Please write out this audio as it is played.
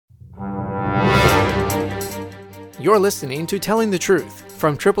You're listening to Telling the Truth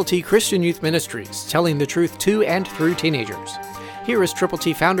from Triple T Christian Youth Ministries, telling the truth to and through teenagers. Here is Triple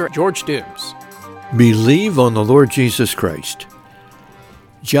T founder George Dooms. Believe on the Lord Jesus Christ.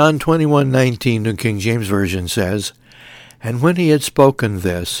 John 21:19, New King James Version says, "And when he had spoken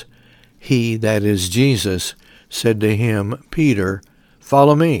this, he, that is Jesus, said to him, Peter,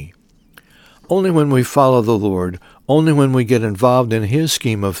 follow me." Only when we follow the Lord, only when we get involved in his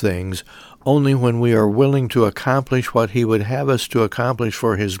scheme of things, only when we are willing to accomplish what he would have us to accomplish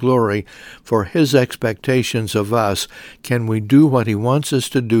for his glory, for his expectations of us, can we do what he wants us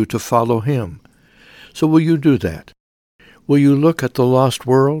to do to follow him. So will you do that? Will you look at the lost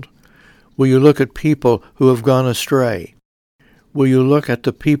world? Will you look at people who have gone astray? Will you look at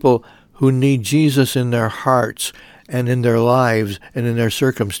the people who need Jesus in their hearts and in their lives and in their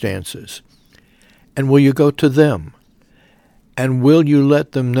circumstances? And will you go to them? And will you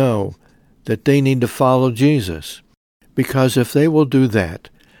let them know that they need to follow Jesus? Because if they will do that,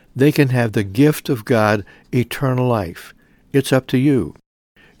 they can have the gift of God, eternal life. It's up to you.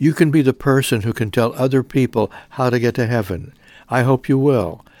 You can be the person who can tell other people how to get to heaven. I hope you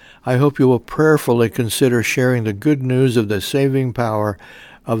will. I hope you will prayerfully consider sharing the good news of the saving power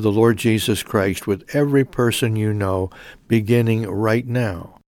of the Lord Jesus Christ with every person you know, beginning right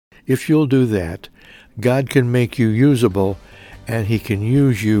now. If you'll do that, God can make you usable, and he can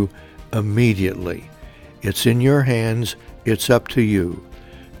use you immediately. It's in your hands. It's up to you.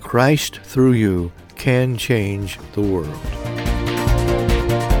 Christ, through you, can change the world.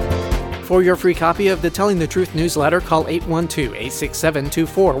 For your free copy of the Telling the Truth newsletter, call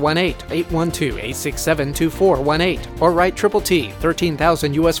 812-867-2418, 812-867-2418, or write Triple T,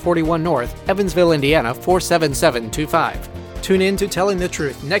 13,000 U.S. 41 North, Evansville, Indiana, 47725. Tune in to Telling the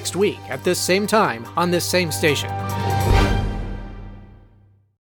Truth next week at this same time on this same station.